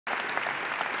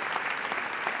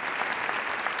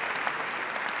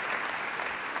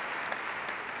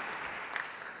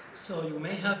So you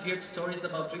may have heard stories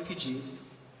about refugees,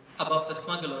 about the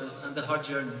smugglers and the hard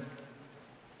journey.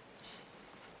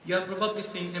 You have probably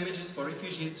seen images for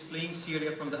refugees fleeing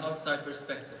Syria from the outside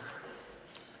perspective.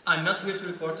 I'm not here to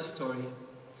report a story.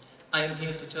 I am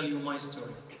here to tell you my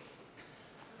story.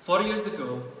 4 years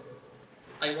ago,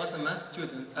 I was a math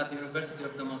student at the University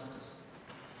of Damascus.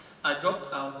 I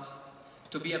dropped out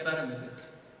to be a paramedic,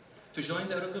 to join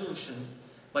the revolution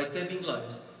by saving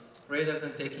lives rather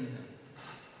than taking them.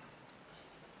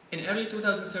 In early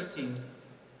 2013,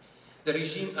 the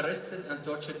regime arrested and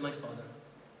tortured my father,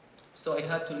 so I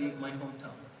had to leave my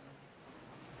hometown.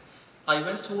 I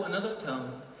went to another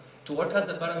town to work as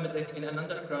a paramedic in an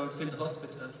underground field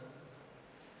hospital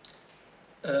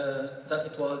that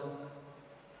it was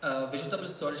a vegetable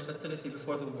storage facility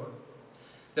before the war.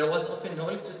 There was often no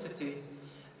electricity,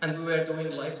 and we were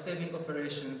doing life-saving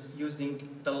operations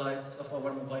using the lights of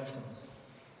our mobile phones.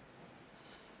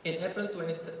 In April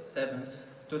 27,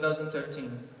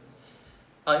 2013,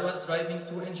 I was driving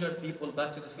 2 injured people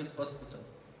back to the field hospital.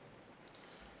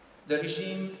 The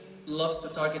regime loves to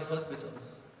target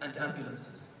hospitals and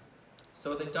ambulances,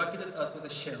 so they targeted us with a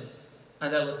shell,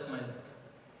 and I lost my leg.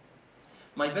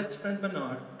 My best friend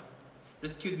Manar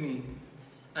rescued me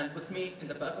and put me in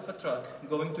the back of a truck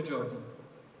going to Jordan.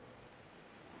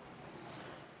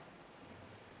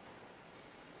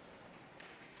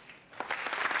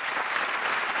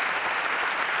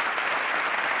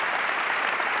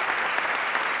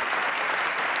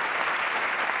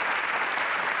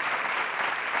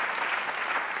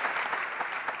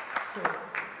 So,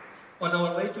 on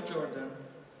our way to Jordan,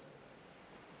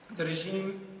 the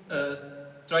regime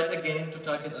tried again to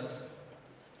target us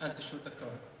and to shoot the car.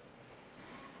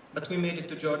 But we made it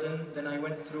to Jordan. Then I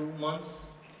went through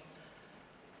months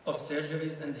of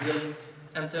surgeries and healing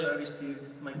until I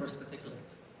received my prosthetic leg.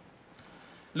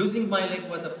 Losing my leg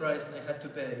was a price I had to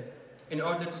pay in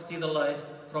order to see the life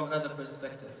from another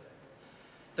perspective.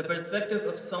 The perspective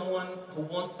of someone who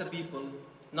wants the people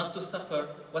not to suffer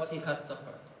what he has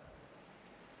suffered.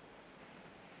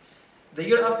 The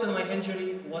year after my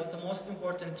injury was the most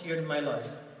important year in my life.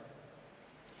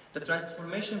 The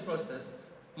transformation process,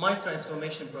 my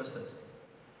transformation process,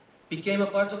 became a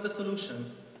part of the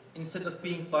solution instead of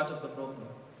being part of the problem.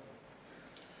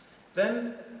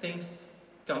 Then things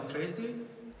come crazy.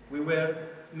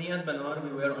 Me and Banar,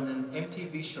 we were on an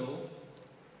MTV show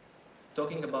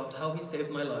talking about how he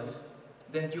saved my life.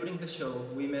 Then during the show,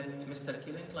 we met Mr.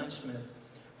 Kilian Kleinschmidt,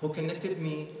 who connected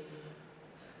me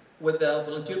with the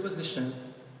volunteer position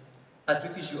at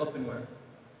Refugee Open Ware,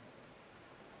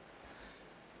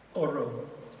 or RO.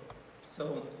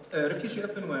 So, Refugee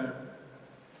Open Ware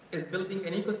is building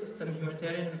an ecosystem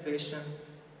humanitarian innovation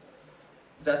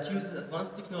that uses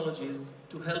advanced technologies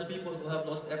to help people who have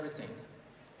lost everything.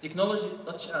 Technologies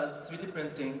such as 3D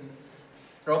printing,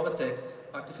 robotics,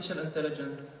 artificial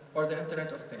intelligence, or the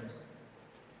Internet of Things.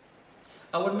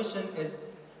 Our mission is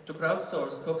to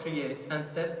crowdsource, co-create, and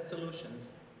test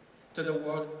solutions to the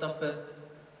world's toughest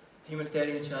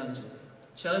humanitarian challenges.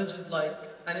 Challenges like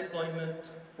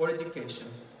unemployment, poor education.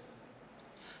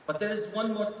 But there is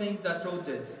one more thing that RO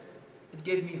did. It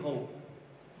gave me hope.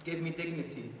 It gave me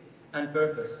dignity and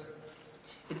purpose.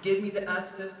 It gave me the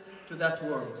access to that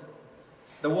world,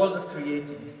 the world of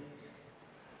creating.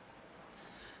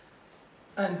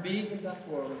 And being in that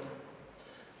world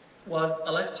was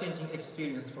a life-changing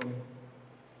experience for me.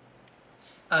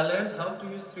 I learned how to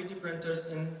use 3D printers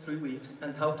in 3 weeks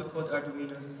and how to code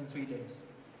Arduinos in 3 days.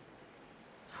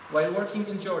 While working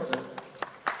in Jordan,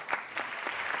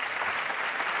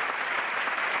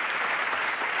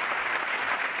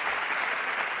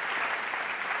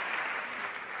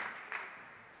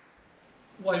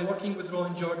 with RO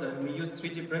in Jordan, we used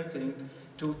 3D printing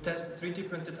to test 3D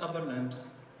printed upper limbs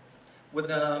with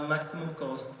a maximum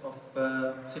cost of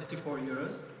 54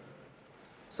 euros.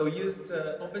 So we used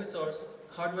open source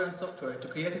hardware and software to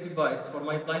create a device for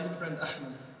my blind friend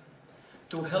Ahmed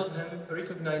to help him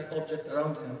recognize objects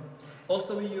around him.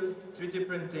 Also, we used 3D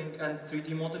printing and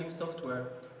 3D modeling software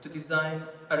to design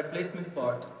a replacement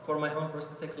part for my own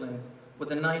prosthetic limb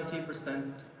with a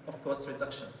 90% of cost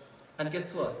reduction. And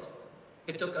guess what?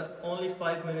 It took us only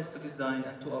 5 minutes to design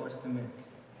and 2 hours to make.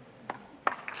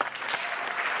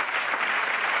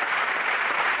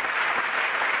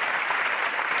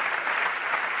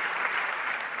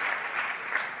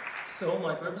 So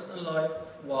my purpose in life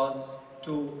was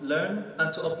to learn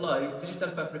and to apply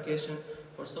digital fabrication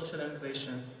for social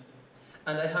innovation.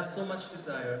 And I had so much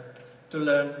desire to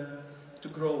learn, to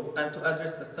grow, and to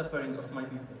address the suffering of my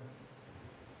people.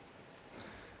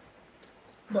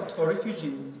 But for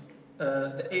refugees,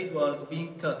 the aid was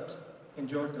being cut in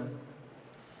Jordan.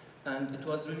 and it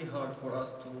was really hard for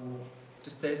us to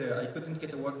stay there. I couldn't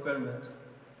get a work permit,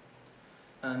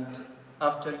 and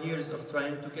after years of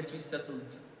trying to get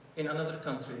resettled in another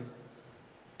country,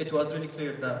 it was really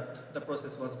clear that the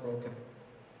process was broken.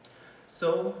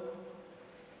 So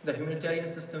the humanitarian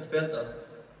system failed us,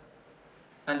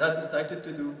 and I decided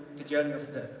to do the journey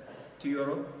of death to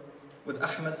Europe with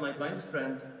Ahmed, my blind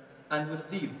friend, and with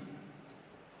Deeb,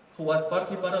 who was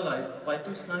partly paralyzed by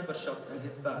 2 sniper shots in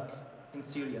his back in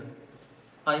Syria.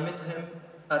 I met him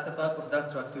at the back of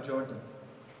that truck to Jordan.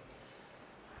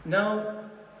 Now,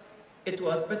 it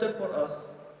was better for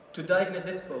us to die in a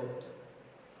death boat,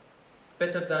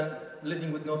 better than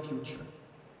living with no future.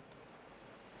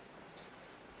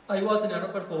 I was in a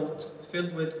rubber boat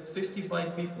filled with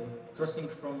 55 people crossing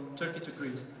from Turkey to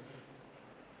Greece.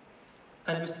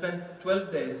 And we spent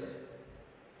 12 days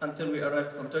until we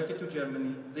arrived from Turkey to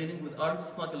Germany, dealing with armed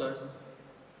smugglers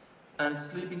and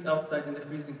sleeping outside in the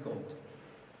freezing cold.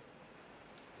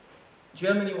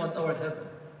 Germany was our heaven.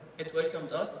 It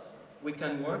welcomed us. We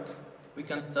can work, we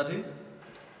can study,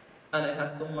 and I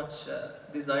had so much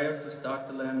desire to start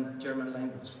to learn German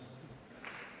language.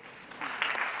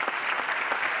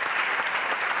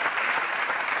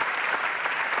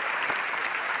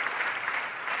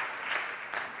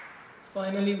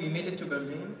 Finally, we made it to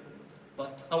Berlin,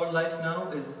 but our life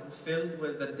now is filled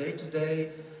with the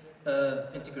day-to-day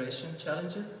integration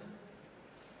challenges.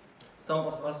 Some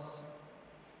of us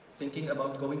thinking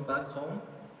about going back home.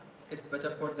 It's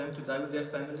better for them to die with their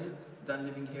families than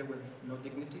living here with no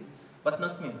dignity, but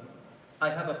not me. I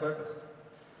have a purpose.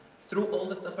 Through all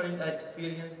the suffering I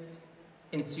experienced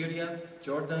in Syria,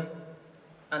 Jordan,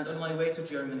 and on my way to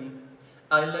Germany,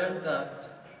 I learned that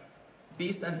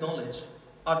peace and knowledge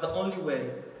are the only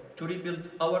way to rebuild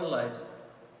our lives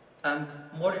and,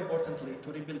 more importantly,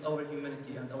 to rebuild our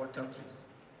humanity and our countries.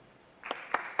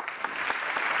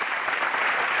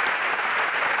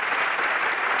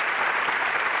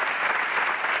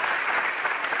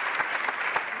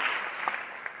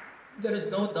 There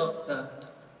is no doubt that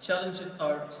challenges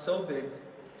are so big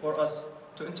for us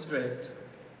to integrate.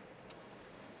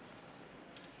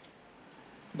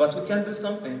 But we can do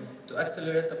something to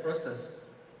accelerate the process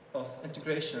of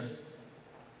integration.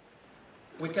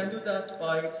 We can do that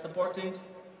by supporting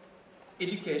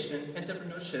education,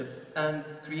 entrepreneurship, and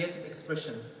creative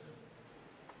expression.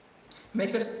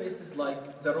 Maker spaces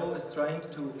like the RO is trying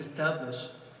to establish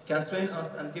can train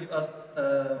us and give us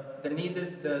the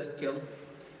needed skills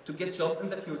to get jobs in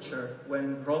the future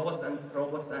when robots and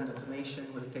automation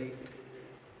will take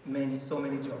so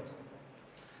many jobs.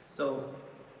 So,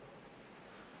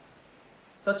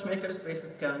 such maker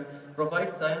spaces can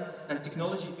provide science and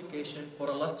technology education for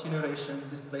a lost generation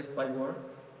displaced by war.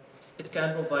 It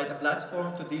can provide a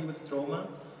platform to deal with trauma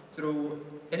through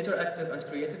interactive and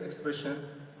creative expression.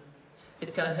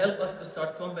 It can help us to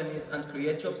start companies and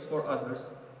create jobs for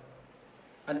others.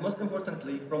 And most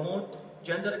importantly, promote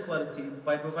gender equality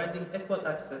by providing equal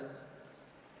access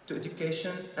to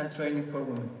education and training for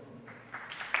women.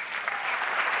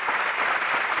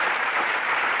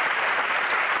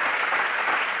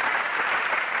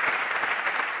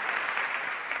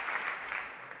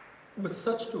 With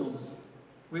such tools,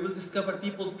 we will discover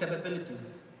people's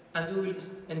capabilities and we will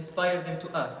inspire them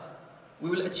to act. We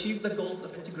will achieve the goals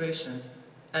of integration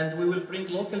and we will bring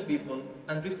local people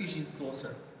and refugees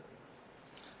closer.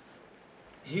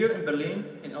 Here in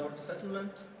Berlin, in our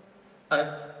settlement,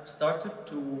 I've started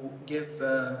to give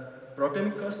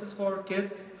programming courses for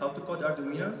kids, how to code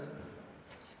Arduinos,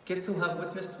 kids who have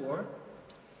witnessed war,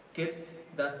 kids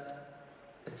that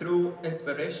through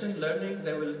inspiration, learning,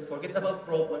 they will forget about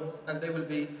problems and they will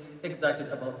be excited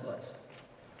about life.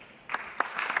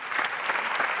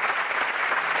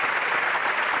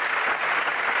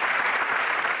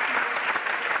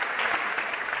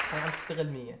 هي عم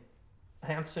تشتغل 100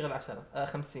 هي عم تشتغل 10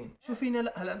 50 شو فينا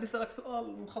لا هلا بيسألك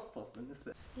سؤال مخصص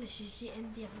بالنسبة ليش جي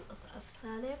ان دي يعني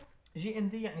السالب جي ان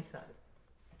دي يعني سالب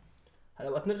هلا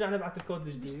وقت نرجع نبعث الكود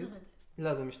الجديد بيشتغل.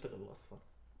 لازم يشتغل الاصفر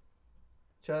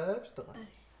شايف اشتغل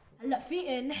هلا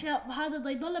في نحن هذا بده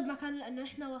يضل بمكانه لانه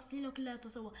نحن واصلينه كلياته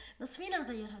سوا بس فينا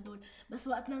نغير هدول بس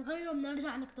وقت نغيره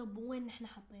بنرجع نكتب وين نحن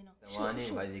حاطينه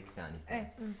ثواني وهذيك ثاني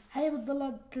ايه هي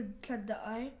بتضلها 3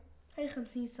 دقائق هي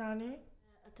 50 ثانية.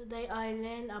 Today I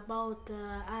learned about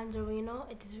Arduino.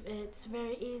 It's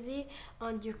very easy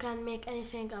and you can make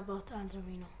anything about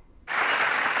Arduino.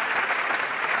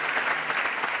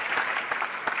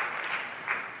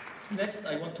 Next,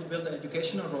 I want to build an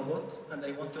educational robot and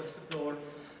I want to explore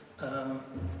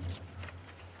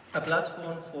a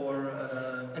platform for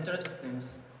Internet of Things.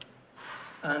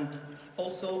 And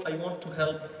also, I want to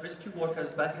help rescue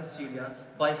workers back in Syria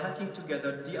by hacking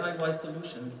together DIY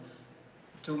solutions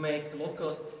to make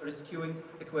low-cost rescuing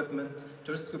equipment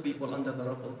to rescue people under the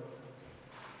rubble.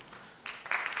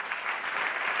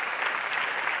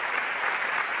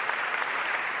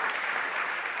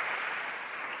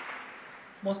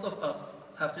 Most of us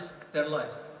have risked their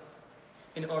lives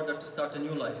in order to start a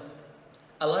new life.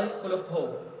 A life full of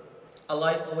hope, a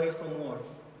life away from war,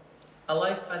 a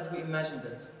life as we imagined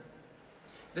it.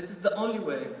 This is the only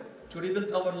way to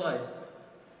rebuild our lives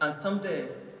and someday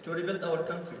to rebuild our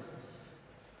countries.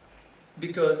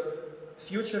 Because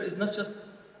future is not just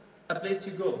a place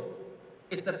you go,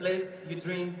 it's a place you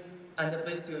dream and a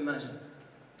place you imagine.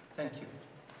 Thank you.